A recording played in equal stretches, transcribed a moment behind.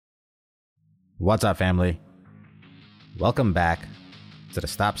What's up, family? Welcome back to the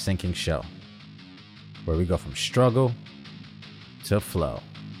Stop Sinking Show, where we go from struggle to flow.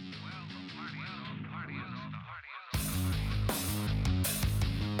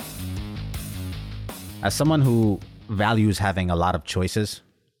 As someone who values having a lot of choices,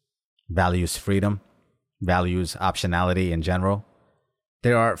 values freedom, values optionality in general,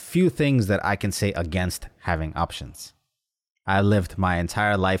 there are few things that I can say against having options. I lived my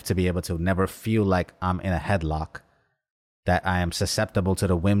entire life to be able to never feel like I'm in a headlock, that I am susceptible to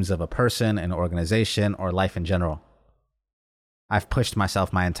the whims of a person, an organization, or life in general. I've pushed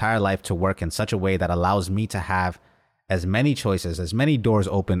myself my entire life to work in such a way that allows me to have as many choices, as many doors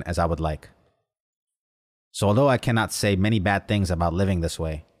open as I would like. So although I cannot say many bad things about living this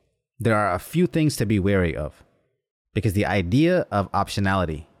way, there are a few things to be wary of. Because the idea of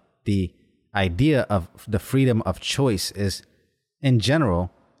optionality, the idea of the freedom of choice is, in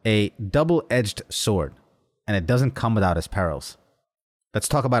general, a double-edged sword, and it doesn't come without its perils. Let's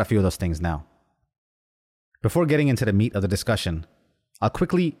talk about a few of those things now. Before getting into the meat of the discussion, I'll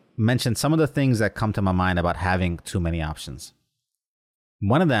quickly mention some of the things that come to my mind about having too many options.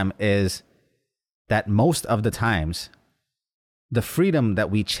 One of them is that most of the times, the freedom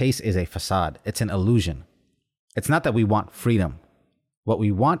that we chase is a facade. It's an illusion. It's not that we want freedom. What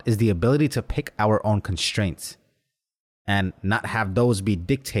we want is the ability to pick our own constraints and not have those be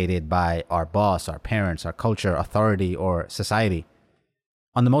dictated by our boss, our parents, our culture, authority, or society.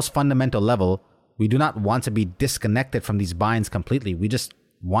 On the most fundamental level, we do not want to be disconnected from these binds completely. We just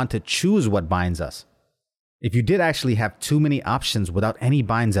want to choose what binds us. If you did actually have too many options without any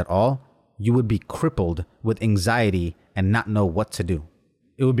binds at all, you would be crippled with anxiety and not know what to do.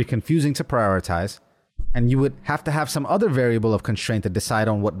 It would be confusing to prioritize, and you would have to have some other variable of constraint to decide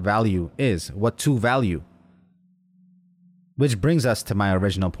on what value is, what to value. Which brings us to my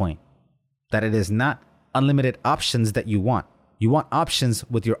original point, that it is not unlimited options that you want. You want options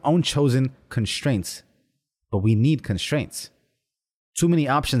with your own chosen constraints, but we need constraints. Too many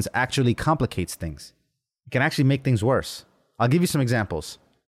options actually complicates things. It can actually make things worse. I'll give you some examples.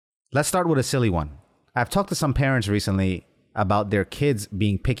 Let's start with a silly one. I've talked to some parents recently about their kids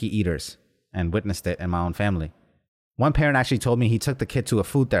being picky eaters and witnessed it in my own family. One parent actually told me he took the kid to a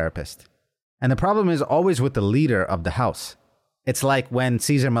food therapist. And the problem is always with the leader of the house. It's like when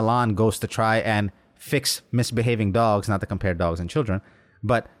Cesar Millan goes to try and fix misbehaving dogs, not to compare dogs and children,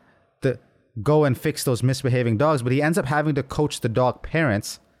 but to go and fix those misbehaving dogs, but he ends up having to coach the dog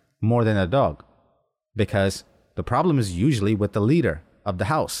parents more than the dog. Because the problem is usually with the leader of the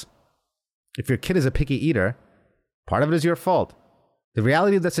house. If your kid is a picky eater, part of it is your fault. The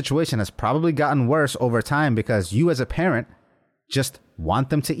reality of that situation has probably gotten worse over time because you as a parent just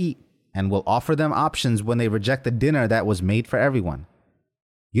want them to eat and will offer them options when they reject the dinner that was made for everyone.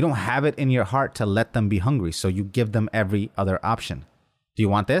 You don't have it in your heart to let them be hungry, so you give them every other option. Do you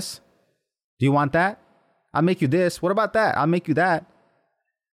want this? Do you want that? I'll make you this. What about that? I'll make you that.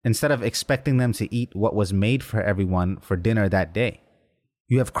 Instead of expecting them to eat what was made for everyone for dinner that day.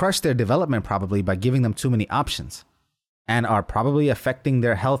 You have crushed their development probably by giving them too many options and are probably affecting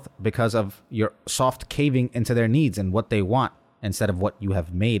their health because of your soft caving into their needs and what they want instead of what you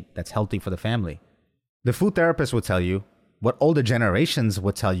have made that's healthy for the family. The food therapist would tell you what older generations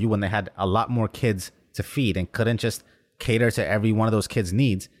would tell you when they had a lot more kids to feed and couldn't just cater to every one of those kids'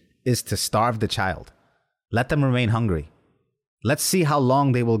 needs is to starve the child. Let them remain hungry. Let's see how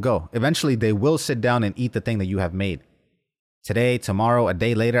long they will go. Eventually, they will sit down and eat the thing that you have made. Today, tomorrow, a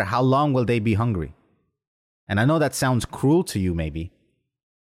day later, how long will they be hungry? And I know that sounds cruel to you, maybe.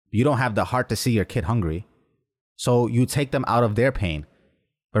 You don't have the heart to see your kid hungry. So you take them out of their pain.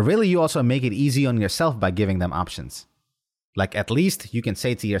 But really, you also make it easy on yourself by giving them options. Like, at least you can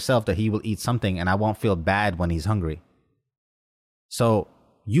say to yourself that he will eat something and I won't feel bad when he's hungry. So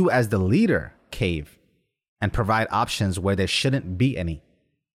you as the leader cave and provide options where there shouldn't be any.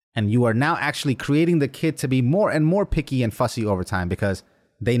 And you are now actually creating the kid to be more and more picky and fussy over time because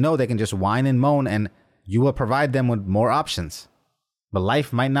they know they can just whine and moan and you will provide them with more options. But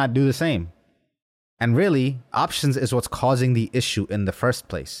life might not do the same. And really, options is what's causing the issue in the first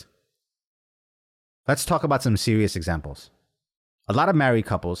place. Let's talk about some serious examples. A lot of married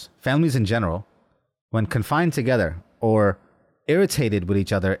couples, families in general, when confined together or irritated with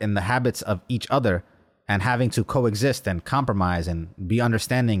each other in the habits of each other and having to coexist and compromise and be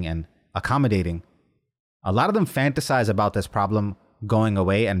understanding and accommodating, a lot of them fantasize about this problem going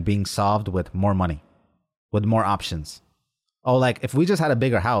away and being solved with more money, with more options. Oh, like if we just had a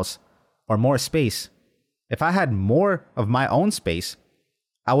bigger house or more space, if I had more of my own space,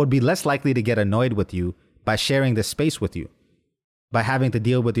 I would be less likely to get annoyed with you by sharing this space with you, by having to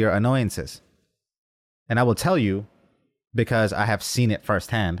deal with your annoyances. And I will tell you, because I have seen it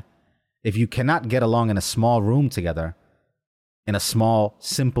firsthand, if you cannot get along in a small room together, in a small,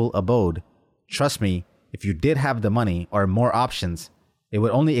 simple abode, trust me, if you did have the money or more options, it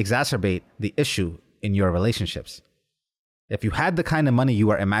would only exacerbate the issue in your relationships. If you had the kind of money you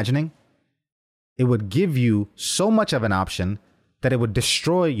are imagining, it would give you so much of an option that it would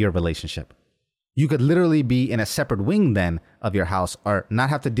destroy your relationship. You could literally be in a separate wing then of your house or not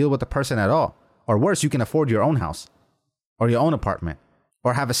have to deal with the person at all. Or worse, you can afford your own house or your own apartment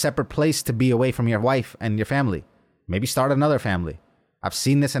or have a separate place to be away from your wife and your family. Maybe start another family. I've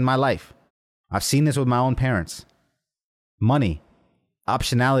seen this in my life. I've seen this with my own parents. Money,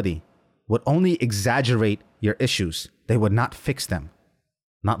 optionality would only exaggerate your issues. They would not fix them.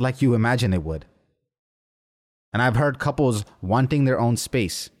 Not like you imagine it would. And I've heard couples wanting their own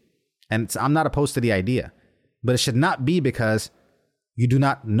space. And I'm not opposed to the idea. But it should not be because you do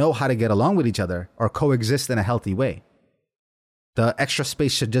not know how to get along with each other or coexist in a healthy way. The extra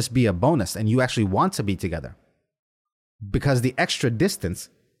space should just be a bonus and you actually want to be together. Because the extra distance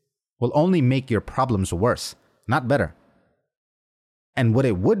will only make your problems worse, not better. And what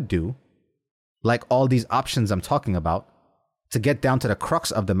it would do, like all these options I'm talking about, to get down to the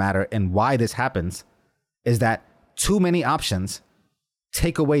crux of the matter and why this happens, is that too many options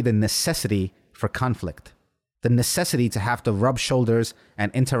take away the necessity for conflict. The necessity to have to rub shoulders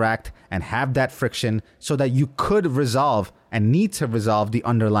and interact and have that friction so that you could resolve and need to resolve the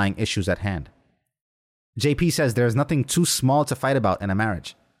underlying issues at hand. JP says there's nothing too small to fight about in a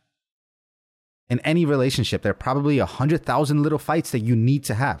marriage. In any relationship, there are probably 100,000 little fights that you need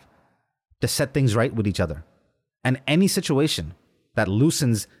to have to set things right with each other. And any situation that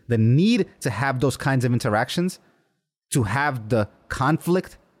loosens the need to have those kinds of interactions, to have the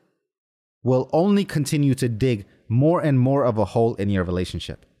conflict, will only continue to dig more and more of a hole in your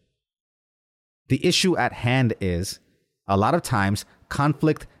relationship. The issue at hand is, a lot of times,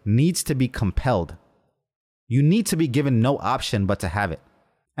 conflict needs to be compelled. You need to be given no option but to have it.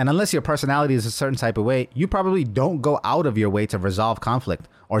 And unless your personality is a certain type of way, you probably don't go out of your way to resolve conflict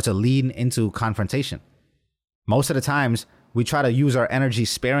or to lean into confrontation. Most of the times, we try to use our energy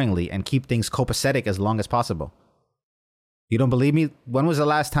sparingly and keep things copacetic as long as possible. You don't believe me? When was the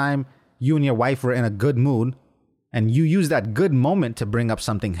last time you and your wife were in a good mood and you used that good moment to bring up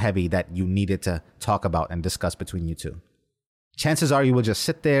something heavy that you needed to talk about and discuss between you two? Chances are you will just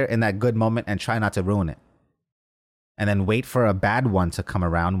sit there in that good moment and try not to ruin it. And then wait for a bad one to come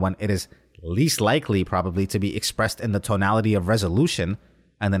around when it is least likely probably to be expressed in the tonality of resolution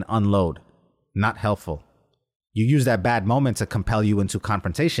and then unload. Not helpful. You use that bad moment to compel you into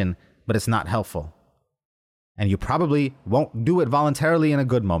confrontation, but it's not helpful. And you probably won't do it voluntarily in a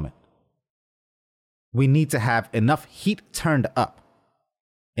good moment. We need to have enough heat turned up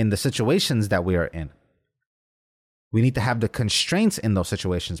in the situations that we are in. We need to have the constraints in those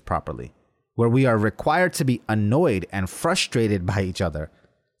situations properly, where we are required to be annoyed and frustrated by each other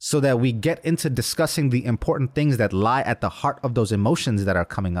so that we get into discussing the important things that lie at the heart of those emotions that are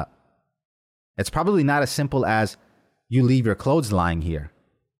coming up. It's probably not as simple as you leave your clothes lying here,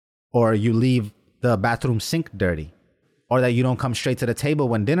 or you leave the bathroom sink dirty, or that you don't come straight to the table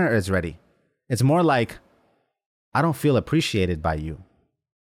when dinner is ready. It's more like, I don't feel appreciated by you,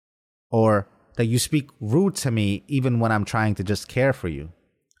 or that you speak rude to me even when I'm trying to just care for you.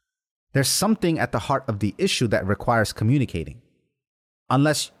 There's something at the heart of the issue that requires communicating.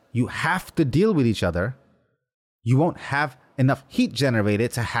 Unless you have to deal with each other, you won't have enough heat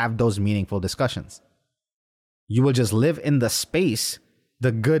generated to have those meaningful discussions. You will just live in the space,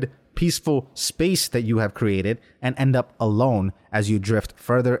 the good, peaceful space that you have created, and end up alone as you drift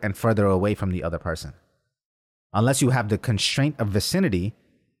further and further away from the other person. Unless you have the constraint of vicinity,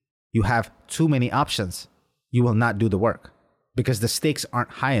 you have too many options. You will not do the work because the stakes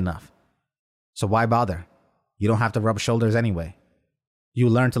aren't high enough. So why bother? You don't have to rub shoulders anyway. You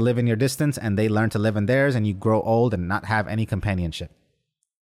learn to live in your distance and they learn to live in theirs, and you grow old and not have any companionship.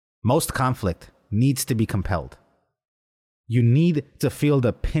 Most conflict needs to be compelled. You need to feel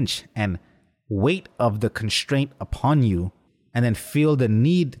the pinch and weight of the constraint upon you, and then feel the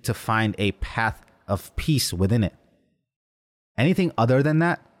need to find a path of peace within it. Anything other than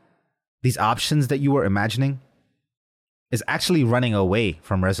that, these options that you were imagining, is actually running away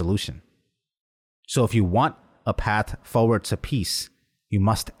from resolution. So if you want a path forward to peace, you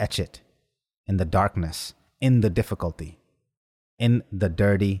must etch it in the darkness, in the difficulty, in the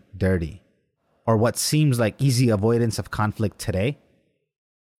dirty, or what seems like easy avoidance of conflict today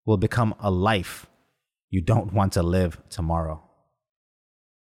will become a life you don't want to live tomorrow.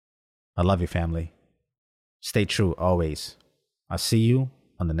 I love you, family. Stay true always. I'll see you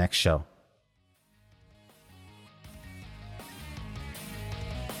on the next show.